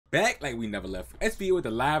Back like we never left. Let's begin with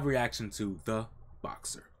a live reaction to The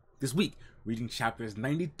Boxer. This week, reading chapters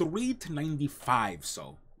 93 to 95.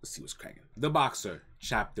 So, let's see what's cracking. The Boxer,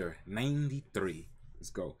 chapter 93. Let's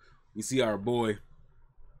go. We see our boy,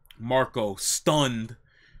 Marco, stunned.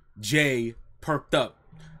 Jay, perked up.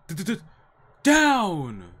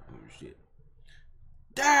 Down! Oh, shit.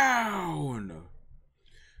 Down!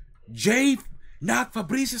 Jay knocked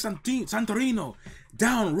Fabrizio Santorino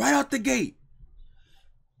down right out the gate.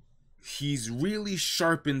 He's really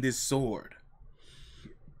sharpened his sword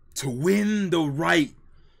to win the right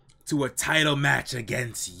to a title match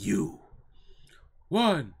against you.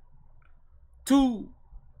 1, 2.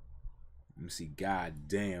 Let me see. God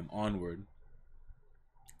damn. Onward.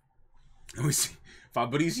 Let me see.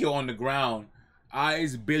 Fabrizio on the ground,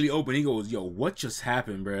 eyes barely open. He goes, yo, what just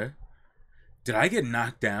happened, bruh? Did I get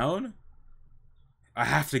knocked down? I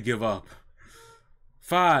have to give up.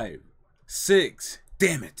 5, 6.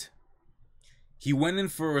 Damn it. He went in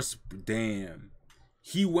for a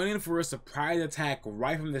He went in for a surprise attack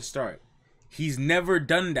right from the start. He's never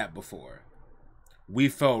done that before. We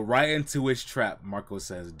fell right into his trap, Marco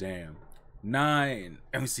says. Damn. 9.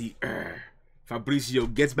 Let me see. Fabrizio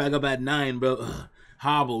gets back up at 9, bro.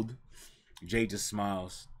 Hobbled. Jay just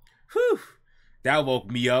smiles. Whew. That woke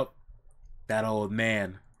me up. That old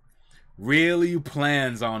man really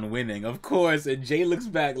plans on winning. Of course. And Jay looks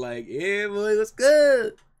back like, yeah, boy, what's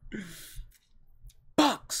good?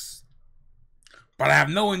 Bucks. But I have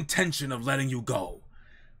no intention of letting you go.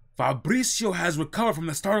 Fabrizio has recovered from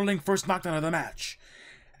the startling first knockdown of the match.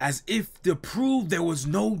 As if to prove there was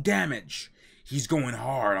no damage, he's going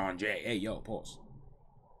hard on Jay. Hey, yo, pause.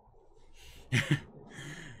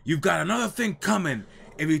 You've got another thing coming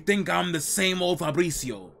if you think I'm the same old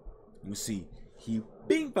Fabrizio. You see, he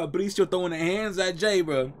bing Fabrizio throwing the hands at Jay,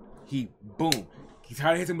 bro. He boom. He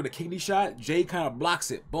tried to hit him with a kidney shot. Jay kind of blocks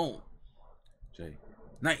it. Boom. Jay.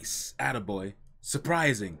 Nice. Attaboy.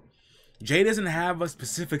 Surprising. Jay doesn't have a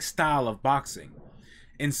specific style of boxing.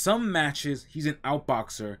 In some matches, he's an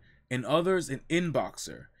outboxer. In others, an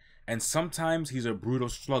inboxer. And sometimes he's a brutal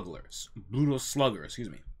slugger, excuse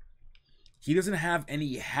me. He doesn't have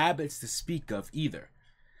any habits to speak of either.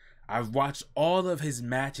 I've watched all of his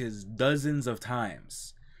matches dozens of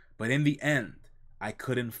times, but in the end, I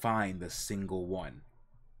couldn't find a single one.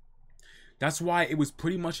 That's why it was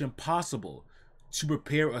pretty much impossible to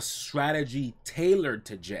prepare a strategy tailored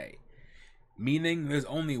to Jay, meaning there's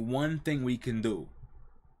only one thing we can do.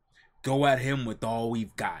 Go at him with all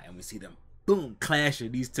we've got, and we see them, boom,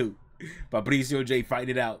 clashing, these two. Fabrizio Jay fight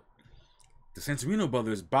it out. The Santorino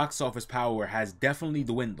brothers' box office power has definitely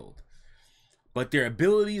dwindled, but their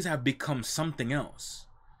abilities have become something else.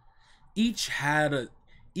 Each had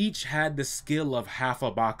the skill of half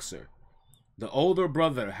a boxer. The older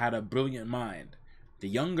brother had a brilliant mind. The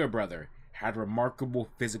younger brother had remarkable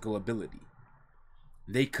physical ability.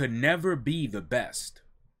 They could never be the best.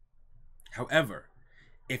 However,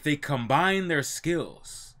 if they combine their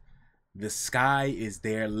skills, the sky is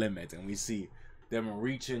their limit. And we see them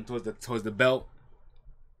reaching towards the belt.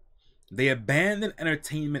 They abandon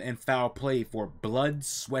entertainment and foul play for blood,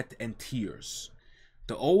 sweat, and tears.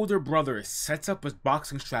 The older brother sets up his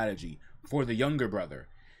boxing strategy for the younger brother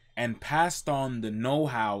and passed on the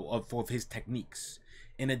know-how of his techniques.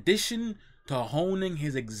 In addition to honing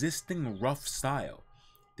his existing rough style,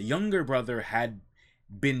 the younger brother had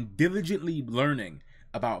been diligently learning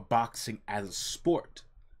about boxing as a sport.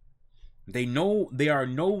 They are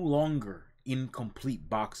no longer incomplete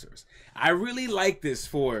boxers. I really like this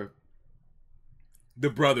for the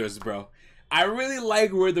brothers, bro. I really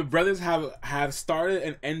like where the brothers have started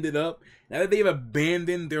and ended up. Now that they've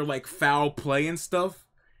abandoned their like foul play and stuff,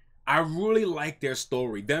 I really like their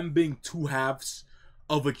story. Them being two halves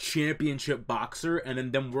of a championship boxer and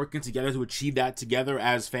then them working together to achieve that together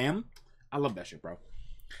as fam. I love that shit, bro.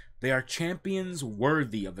 They are champions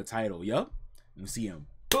worthy of the title. Yup. We see him.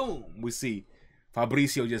 Boom. We see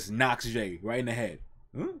Fabrizio just knocks Jay right in the head.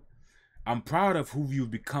 I'm proud of who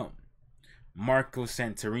you've become. Marco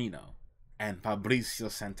Santorino and Fabrizio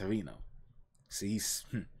Santorino. See,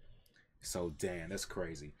 so damn, that's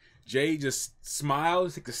crazy. Jay just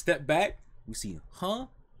smiles, takes a step back. We see, huh?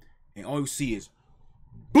 And all you see is,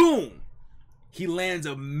 boom! He lands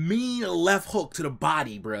a mean left hook to the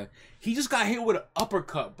body, bruh. He just got hit with an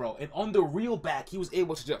uppercut, bro. And on the real back, he was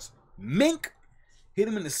able to just mink, hit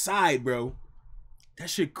him in the side, bro. That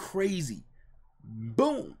shit crazy.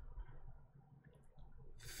 Boom.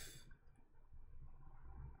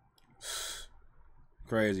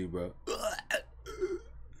 Crazy, bro.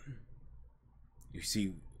 You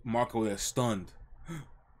see Marco there stunned.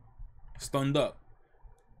 Stunned up.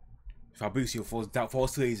 Fabricio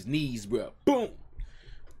falls to his knees, bro. Boom!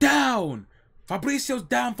 Down! Fabricio's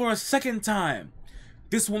down for a second time.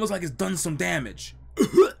 This one looks like it's done some damage.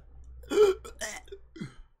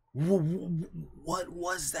 What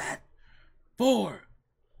was that? 4,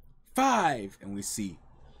 5, and we see.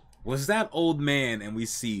 Was that old man? And we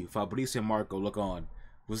see Fabricio and Marco look on.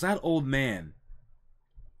 Was that old man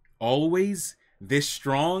always this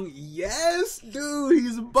strong? Yes, dude,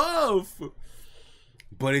 he's buff.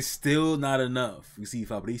 But it's still not enough. You see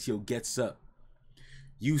Fabricio gets up.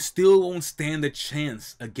 You still won't stand a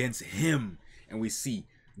chance against him. And we see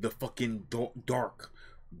the fucking dark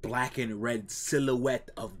black and red silhouette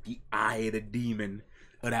of the eye of the demon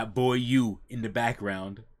of that boy you in the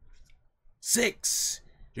background. 6,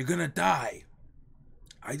 you're gonna die.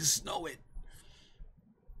 I just know it.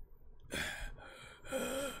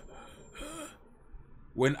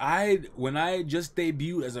 When I just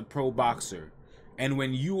debuted as a pro boxer, and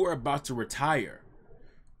when you were about to retire,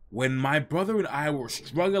 when my brother and I were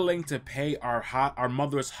struggling to pay our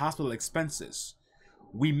mother's hospital expenses,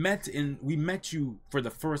 we met you for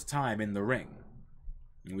the first time in the ring.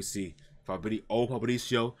 And we see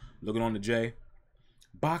Fabricio looking on to Jay.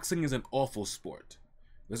 Boxing is an awful sport.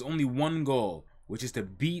 There's only one goal, which is to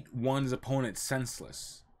beat one's opponent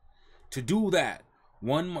senseless. To do that,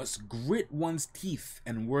 one must grit one's teeth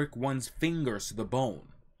and work one's fingers to the bone.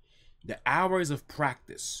 The hours of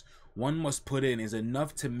practice one must put in is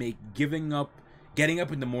enough to make getting up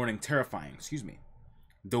in the morning terrifying.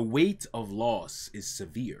 The weight of loss is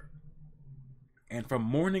severe. And from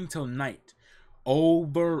morning till night,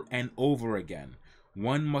 over and over again,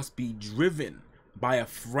 one must be driven by a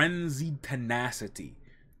frenzied tenacity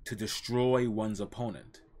to destroy one's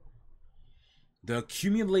opponent. The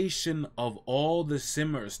accumulation of all this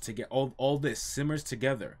simmers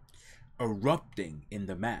together, erupting in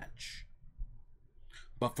the match.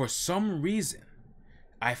 But for some reason,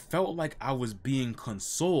 I felt like I was being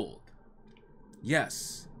consoled.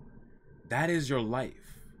 Yes, that is your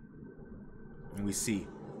life. And we see,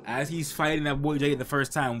 as he's fighting that boy Jay the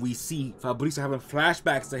first time, we see Fabricio having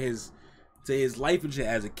flashbacks to his life and shit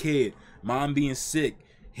as a kid, mom being sick,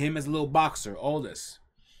 him as a little boxer, all this.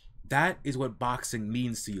 That is what boxing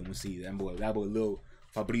means to you. And we see that boy little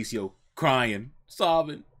Fabricio crying,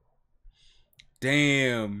 sobbing.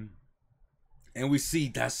 Damn. And we see,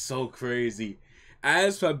 that's so crazy.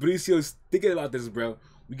 As Fabricio's thinking about this, bro,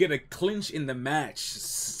 we get a clinch in the match.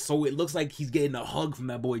 So it looks like he's getting a hug from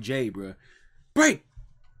that boy Jay, bro. Break!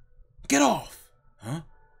 Get off! Huh?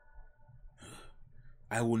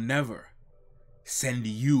 I will never send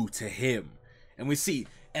you to him. And we see,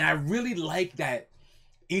 and I really like that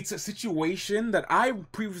it's a situation that I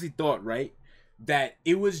previously thought, right, that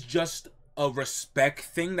it was just a respect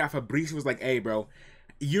thing, that Fabricio was like, hey, bro,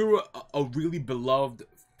 you're a really beloved,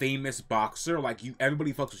 famous boxer. Like,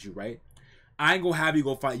 everybody fucks with you, right? I ain't gonna have you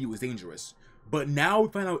go fight you. It's dangerous. But now we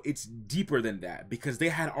find out it's deeper than that, because they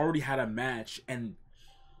had already had a match, and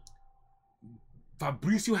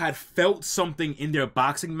Fabricio had felt something in their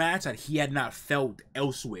boxing match that he had not felt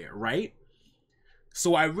elsewhere, right?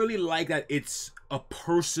 So I really like that it's a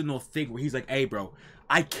personal thing where he's like, hey, bro,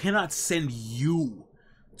 I cannot send you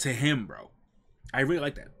to him, bro. I really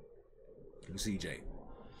like that. You see Jay.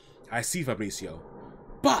 I see Fabricio.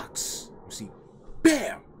 Box! You see,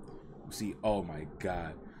 bam! You see, oh my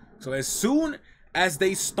god. So as soon as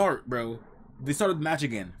they start, bro, they started the match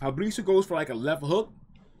again. Fabricio goes for like a left hook.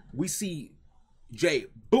 We see Jay,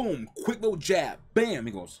 boom, quick little jab, bam.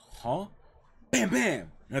 He goes, huh? Bam,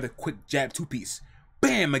 bam. Another quick jab, 2-piece.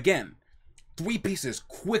 Bam, again. 3 pieces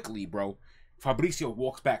quickly, bro. Fabricio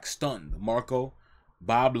walks back stunned. Marco,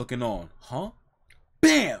 Bob looking on. Huh?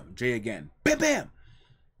 Bam! Jay again. Bam, bam!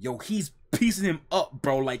 Yo, he's piecing him up,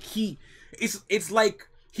 bro. Like, it's like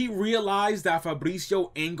he realized that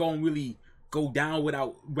Fabricio ain't gonna really go down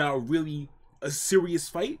without really a serious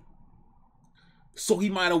fight. So he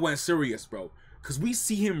might have went serious, bro. Because we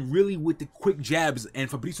see him really with the quick jabs, and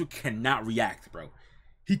Fabricio cannot react, bro.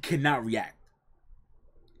 He cannot react.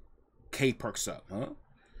 K perks up, huh?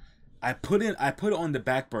 I put it on the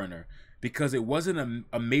back burner because it wasn't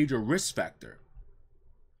a major risk factor.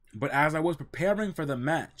 But as I was preparing for the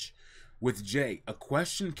match with Jay, a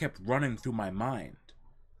question kept running through my mind.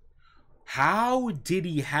 How did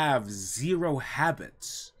he have 0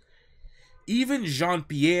 habits? Even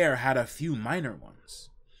Jean-Pierre had a few minor ones.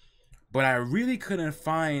 But I really couldn't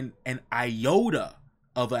find an iota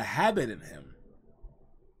of a habit in him.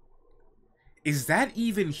 Is that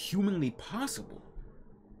even humanly possible?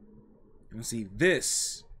 You see,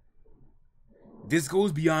 this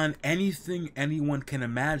goes beyond anything anyone can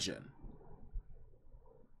imagine.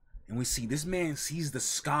 And we see this man sees the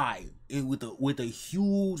sky with a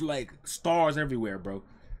huge like stars everywhere, bro.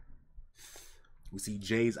 We see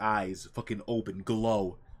Jay's eyes fucking open,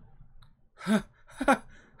 glow.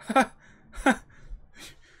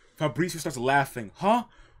 Fabricio starts laughing. Huh?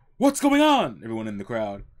 What's going on? Everyone in the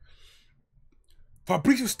crowd.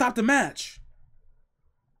 Fabricio stopped the match.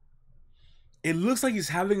 It looks like he's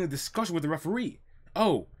having a discussion with the referee.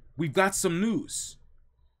 Oh, we've got some news.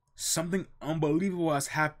 Something unbelievable has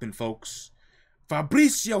happened, folks.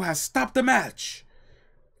 Fabricio has stopped the match.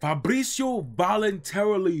 Fabricio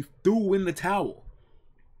voluntarily threw in the towel.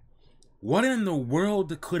 What in the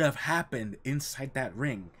world could have happened inside that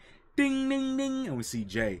ring? Ding, ding, ding. And we see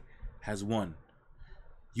Jay has won.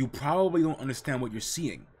 You probably don't understand what you're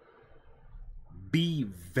seeing. Be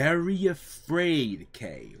very afraid,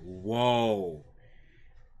 Kay. Whoa.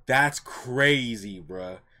 That's crazy,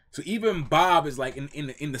 bruh. So even Bob is like in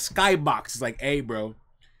the skybox. It's like, hey, bro,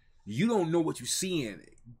 you don't know what you're seeing.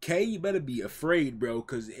 Kay, you better be afraid, bro,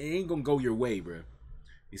 because it ain't gonna go your way, bro.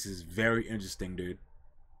 This is very interesting, dude.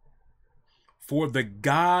 For the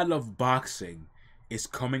god of boxing is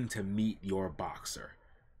coming to meet your boxer.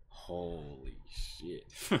 Holy shit.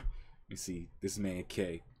 You see, this man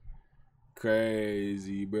Kay.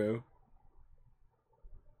 Crazy, bro.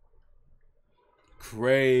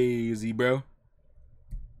 Crazy, bro.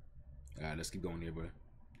 Alright, let's keep going here, bro.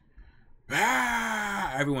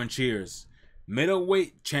 Ah, everyone cheers.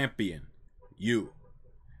 Middleweight champion, you.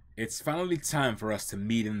 It's finally time for us to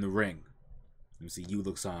meet in the ring. Let me see, you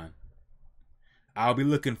looks on. I'll be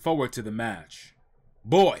looking forward to the match.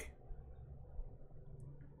 Boy.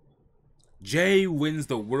 Jay wins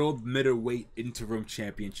the World Middleweight Interim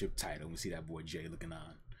Championship title. We see that boy Jay looking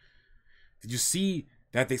on. Did you see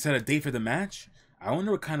that they set a date for the match? I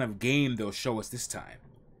wonder what kind of game they'll show us this time.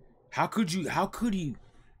 How could he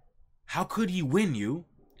win you?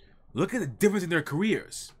 Look at the difference in their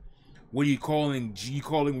careers. What are you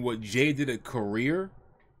calling what Jay did a career?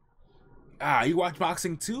 Ah, you watch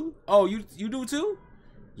boxing too? Oh, you do too?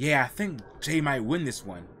 Yeah, I think Jay might win this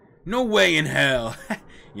one. No way in hell.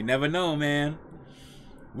 You never know, man.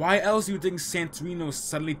 Why else do you think Santorino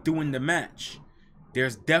suddenly threw in the match?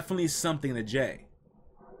 There's definitely something to Jay.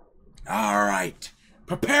 Alright.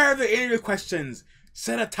 Prepare the interview questions.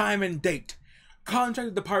 Set a time and date.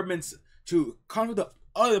 Contact the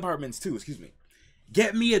other departments too, excuse me.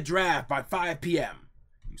 Get me a draft by 5 p.m.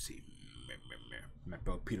 You see, my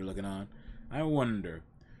bro Peter looking on. I wonder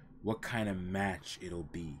what kind of match it'll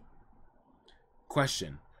be.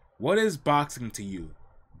 Question. What is boxing to you?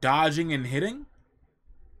 Dodging and hitting?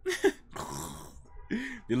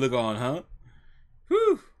 You look on, huh?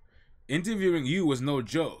 Whew. Interviewing you was no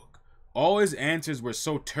joke. All his answers were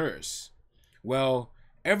so terse. Well,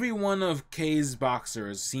 every one of Kay's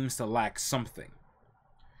boxers seems to lack something.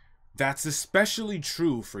 That's especially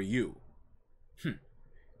true for you.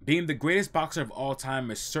 Being the greatest boxer of all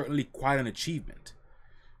time is certainly quite an achievement.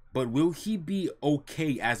 But will he be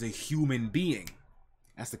okay as a human being?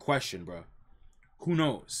 That's the question, bro. Who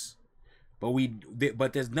knows?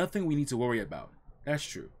 But there's nothing we need to worry about. That's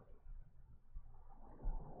true.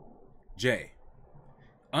 Jay.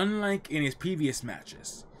 Unlike in his previous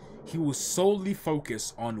matches, he was solely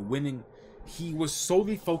focused on winning. He was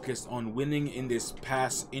solely focused on winning in this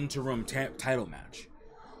past interim title match.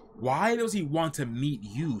 Why does he want to meet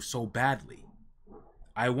you so badly?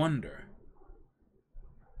 I wonder.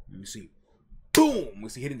 Let me see. Boom! We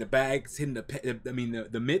see hitting the bags, hitting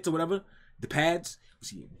the mitts or whatever, the pads. We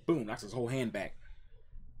see boom, knocks his whole hand back.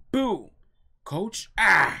 Boom, coach.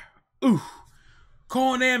 Ah, ooh.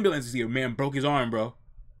 Call an ambulance. You see a man broke his arm, bro.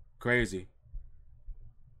 Crazy.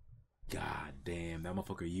 God damn, that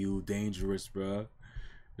motherfucker you dangerous, bro.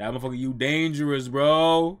 That motherfucker you dangerous,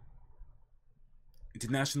 bro.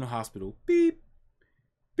 International Hospital. Beep,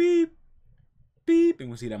 beep, beep. And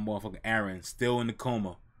we see that motherfucker Aaron still in the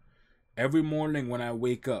coma. Every morning when I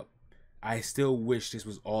wake up, I still wish this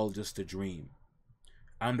was all just a dream.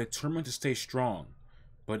 I'm determined to stay strong,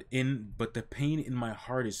 but the pain in my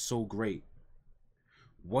heart is so great.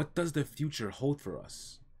 What does the future hold for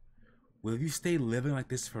us? Will you stay living like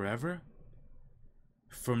this forever?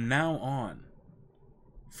 From now on.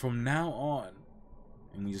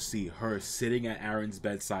 And we just see her sitting at Aaron's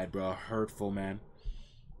bedside, bro. Hurtful, man.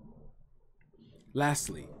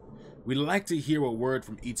 Lastly, we'd like to hear a word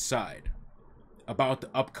from each side about the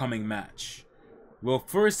upcoming match. We'll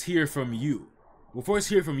first hear from you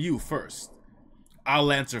first.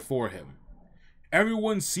 I'll answer for him.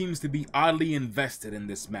 Everyone seems to be oddly invested in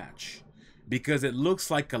this match because it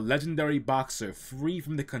looks like a legendary boxer free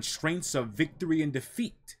from the constraints of victory and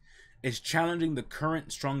defeat is challenging the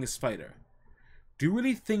current strongest fighter. Do you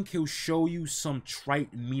really think he'll show you some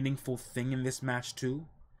trite, meaningful thing in this match too?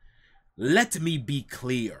 Let me be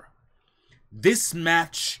clear. This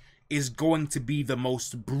match is going to be the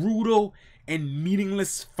most brutal and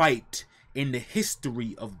meaningless fight in the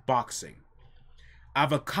history of boxing.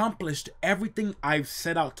 I've accomplished everything I've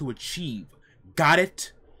set out to achieve. Got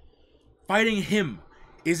it? Fighting him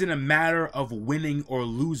isn't a matter of winning or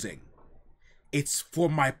losing. It's for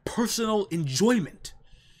my personal enjoyment.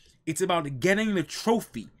 It's about getting the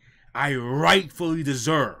trophy I rightfully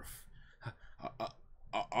deserve.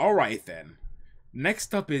 Alright then.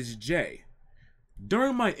 Next up is Jay.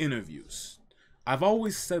 During my interviews, I've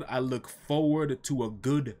always said I look forward to a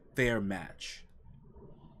good, fair match.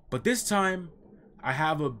 But this time, I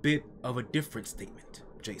have a bit of a different statement,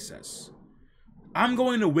 Jay says. I'm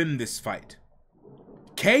going to win this fight.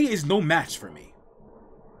 K is no match for me.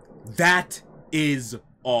 That is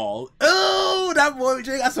all. Oh, that boy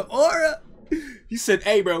Jay got some aura. He said,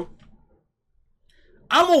 hey, bro.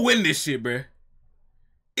 I'm going to win this shit, bro.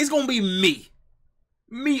 It's going to be me.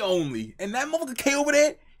 Me only. And that motherfucker K over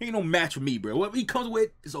there, he ain't no match for me, bro. Whatever he comes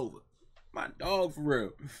with, it's over. My dog, for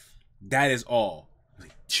real. That is all.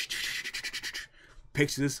 Like,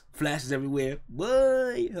 pictures, flashes everywhere.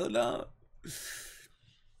 Boy, hold on.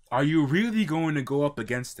 Are you really going to go up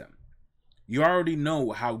against him? You already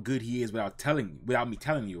know how good he is without me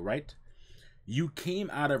telling you, right? You came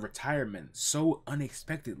out of retirement so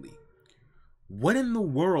unexpectedly. What in the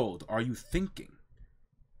world are you thinking?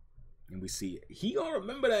 And we see he gonna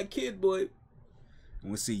remember that kid, boy.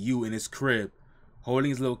 And we see you in his crib holding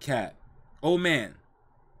his little cat. Oh man,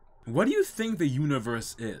 what do you think the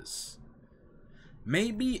universe is?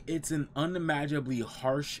 Maybe it's an unimaginably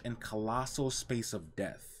harsh and colossal space of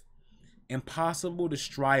death, impossible to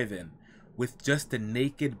strive in with just a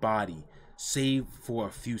naked body, save for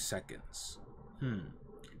a few seconds.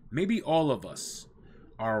 Maybe all of us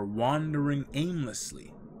are wandering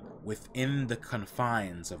aimlessly within the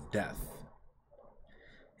confines of death.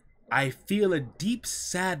 I feel a deep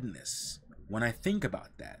sadness when I think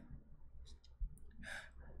about that.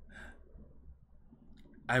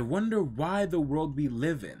 I wonder why the world we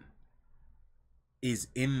live in is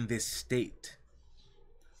in this state.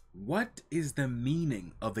 What is the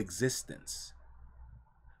meaning of existence?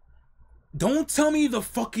 Don't tell me the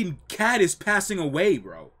fucking cat is passing away,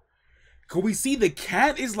 bro. Can we see the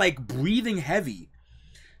cat is like breathing heavy?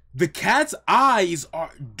 The cat's eyes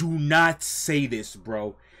are... Do not say this,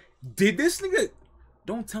 bro. Did this nigga...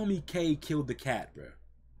 Don't tell me K killed the cat, bro.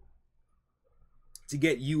 To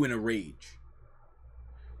get you in a rage.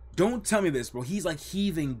 Don't tell me this, bro. He's like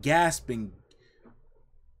heaving, gasping.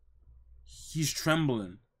 He's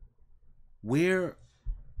trembling. Where...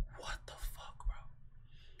 What the fuck, bro?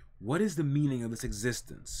 What is the meaning of this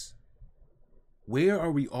existence? Where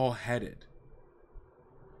are we all headed?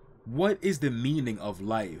 What is the meaning of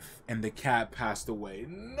life? And the cat passed away.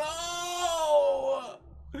 No!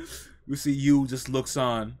 We see you just looks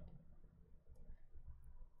on.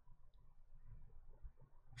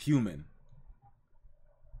 Human.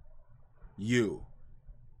 You.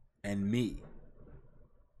 And me.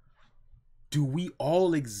 Do we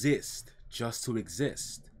all exist just to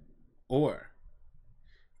exist? Or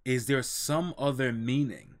is there some other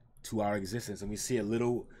meaning to our existence? And we see a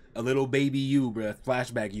little baby you, bruh,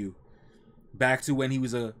 flashback you, back to when he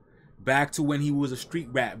was a street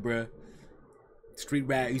rat, bruh. Street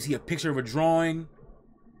rat. You see a picture of a drawing,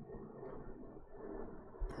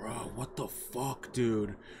 bro. What the fuck,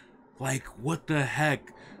 dude? Like, what the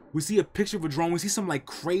heck? We see a picture of a drawing. We see some like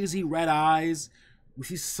crazy red eyes. We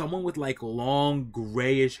see someone with like long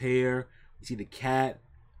grayish hair. We see the cat,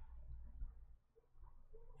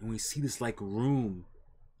 and we see this like room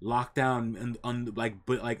locked down and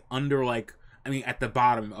at the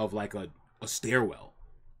bottom of like a stairwell.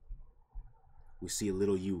 We see a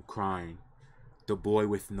little you crying. The boy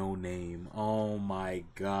with no name. Oh my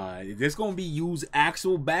god. Is this gonna be Yu's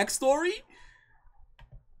actual backstory?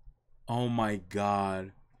 Oh my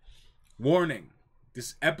god. Warning.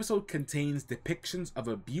 This episode contains depictions of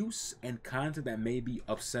abuse and content that may be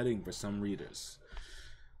upsetting for some readers.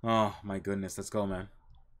 Oh my goodness. Let's go, man.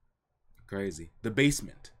 Crazy. The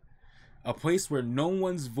basement. A place where no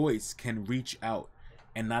one's voice can reach out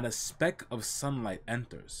and not a speck of sunlight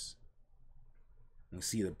enters. We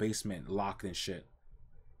see the basement locked and shit.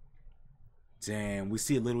 Damn, we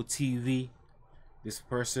see a little TV. This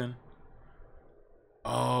person.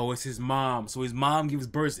 Oh, it's his mom. So his mom gives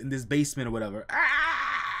birth in this basement or whatever.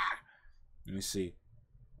 Ah! Let me see.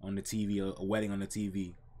 On the TV, a wedding on the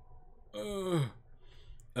TV.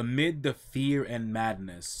 Amid the fear and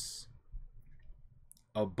madness,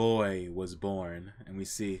 a boy was born. And we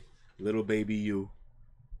see Little baby you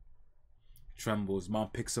trembles. Mom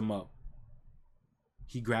picks him up.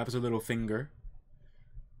 He grabs her little finger.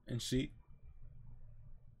 And she...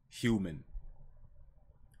 Human.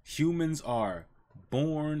 Humans are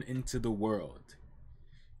born into the world.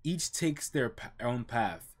 Each takes their own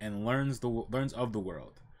path and learns of the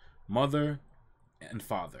world. Mother and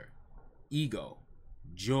father. Ego.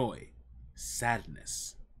 Joy.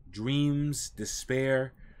 Sadness. Dreams.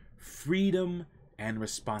 Despair. Freedom and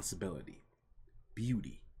responsibility.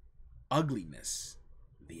 Beauty. Ugliness.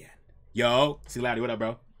 The end. Yo, see Laddie, what up,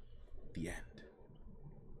 bro? The end.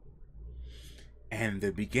 And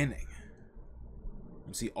the beginning.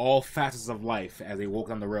 You see all facets of life as they walk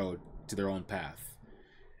down the road to their own path.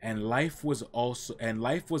 And life was also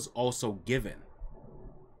given.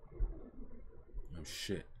 Oh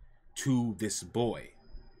shit. To this boy.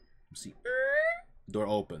 You see, door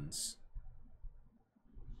opens.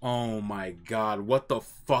 Oh my god, what the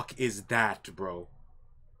fuck is that, bro?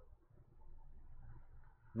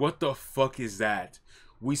 What the fuck is that?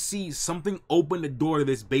 We see something open the door to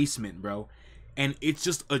this basement, bro. And it's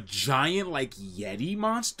just a giant, like, Yeti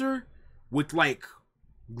monster with, like,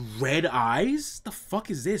 red eyes? The fuck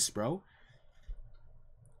is this, bro?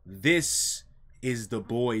 This is the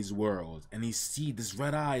boy's world. And you see this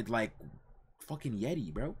red-eyed, like, fucking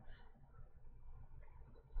Yeti, bro.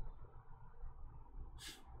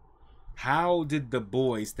 How did the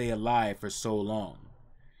boy stay alive for so long?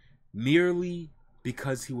 Merely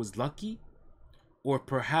because he was lucky? Or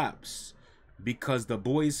perhaps because the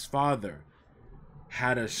boy's father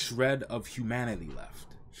had a shred of humanity left?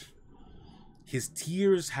 His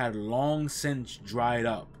tears had long since dried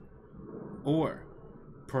up. Or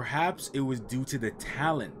perhaps it was due to the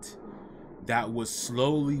talent that was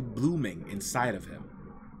slowly blooming inside of him.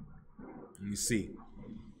 Let me see.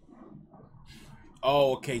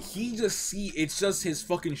 Oh, okay. It's just his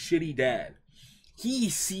fucking shitty dad.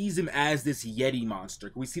 He sees him as this Yeti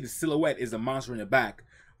monster. We see the silhouette is a monster in the back,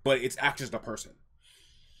 but it's actually just a person.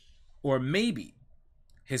 Or maybe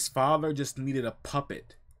his father just needed a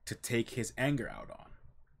puppet to take his anger out on.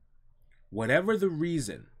 Whatever the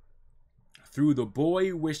reason, through the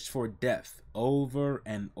boy wished for death over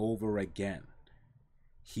and over again,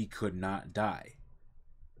 he could not die.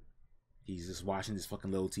 He's just watching this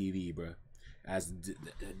fucking little TV, bro. As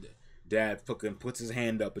dad fucking puts his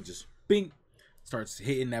hand up and just bing, starts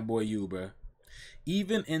hitting that boy bro.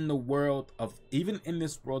 Even in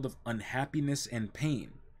this world of unhappiness and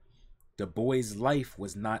pain, the boy's life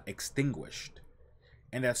was not extinguished.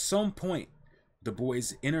 And at some point, the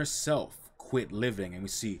boy's inner self quit living. And we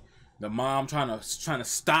see the mom trying to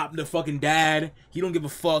stop the fucking dad. He don't give a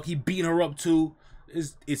fuck. He beating her up too.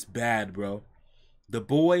 It's bad, bro. The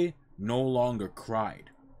boy no longer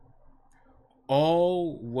cried.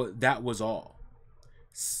 That was all.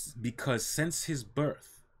 Because since his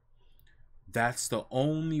birth, that's the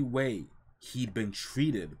only way he'd been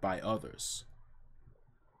treated by others.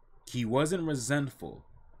 He wasn't resentful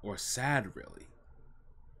or sad, really.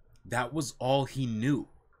 That was all he knew.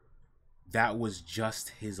 That was just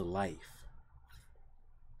his life.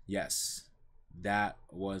 Yes, that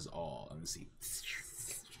was all. Let me see.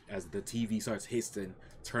 As the TV starts hissing,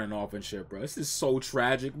 turning off and shit, bro. This is so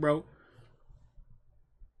tragic, bro.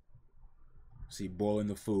 See, boiling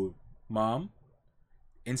the food. Mom,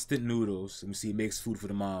 instant noodles. Let me see, makes food for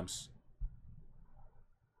the moms.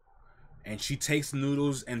 And she takes the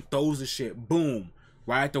noodles and throws the shit, boom,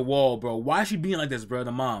 right at the wall, bro. Why is she being like this, bro?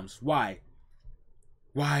 The moms. Why?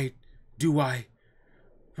 Why do I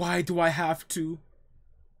have to?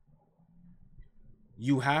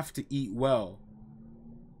 You have to eat well.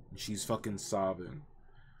 She's fucking sobbing.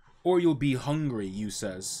 Or you'll be hungry, you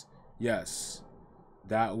says. Yes,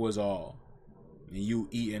 that was all. And you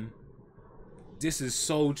eating. This is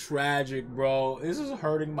so tragic, bro. This is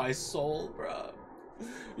hurting my soul, bro.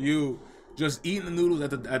 You just eating the noodles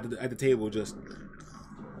at the table, just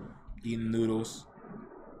eating noodles.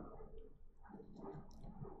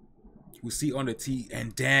 We see on the TV,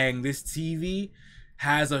 and dang, this TV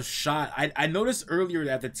has a shot. I noticed earlier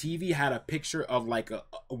that the TV had a picture of like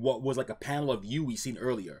what was like a panel of you we seen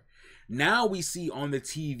earlier. Now we see on the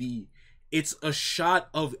TV, it's a shot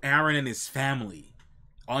of Aaron and his family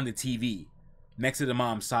on the TV next to the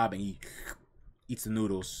mom sobbing. He eats the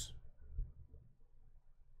noodles.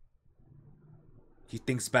 He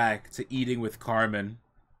thinks back to eating with Carmen,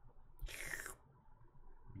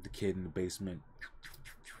 the kid in the basement,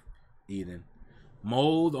 eating.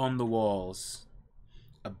 Mold on the walls.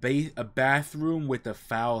 A bathroom with a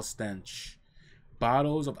foul stench.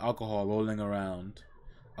 Bottles of alcohol rolling around.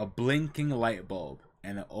 A blinking light bulb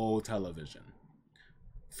and an old television.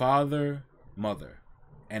 Father, mother,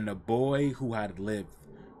 and a boy who had lived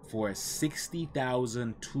for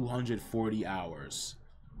 60,240 hours.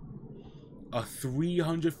 A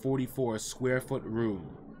 344 square foot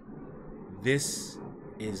room. This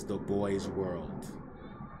is the boy's world.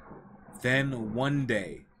 Then one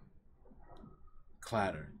day,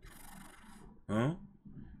 clatter. Huh?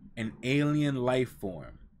 An alien life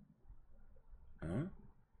form. Huh?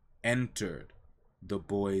 Entered the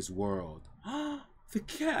boy's world. The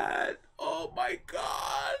cat. Oh my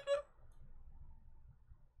god.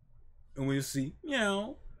 And we see,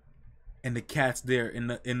 meow. And the cat's there in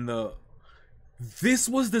the This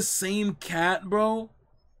was the same cat, bro.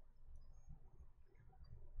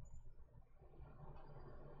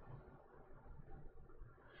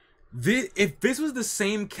 If this was the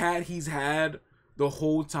same cat he's had the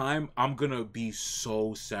whole time, I'm gonna be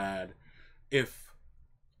so sad. If,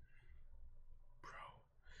 bro,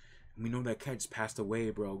 we know that cat just passed away,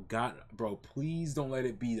 bro. God, bro, please don't let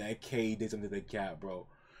it be that K did something to the cat, bro.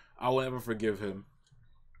 I will never forgive him.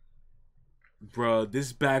 Bro,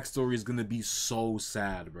 this backstory is gonna be so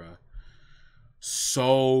sad, bro.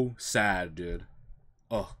 So sad, dude.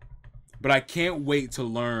 Oh, but I can't wait to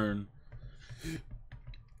learn,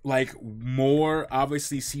 like, more.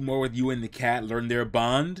 Obviously, see more with you and the cat, learn their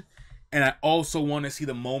bond, and I also want to see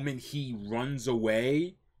the moment he runs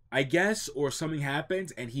away, I guess, or something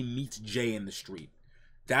happens and he meets Jay in the street.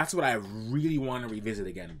 That's what I really want to revisit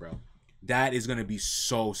again, bro. That is gonna be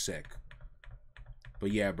so sick.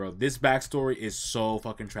 But yeah, bro, this backstory is so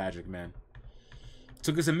fucking tragic, man.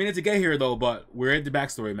 Took us a minute to get here, though, but we're at the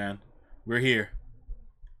backstory, man. We're here.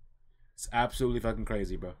 It's absolutely fucking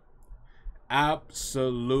crazy, bro.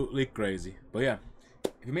 Absolutely crazy. But yeah,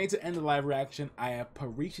 if you made it to the end of the live reaction, I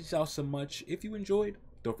appreciate y'all so much. If you enjoyed,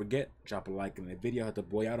 don't forget, drop a like in the video, help the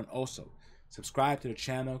boy out, and also subscribe to the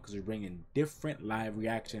channel because we're bringing different live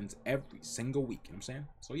reactions every single week. You know what I'm saying?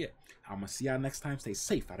 So yeah, I'm going to see y'all next time. Stay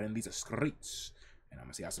safe out in these streets. And I'm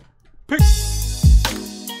going to see y'all soon. Peace!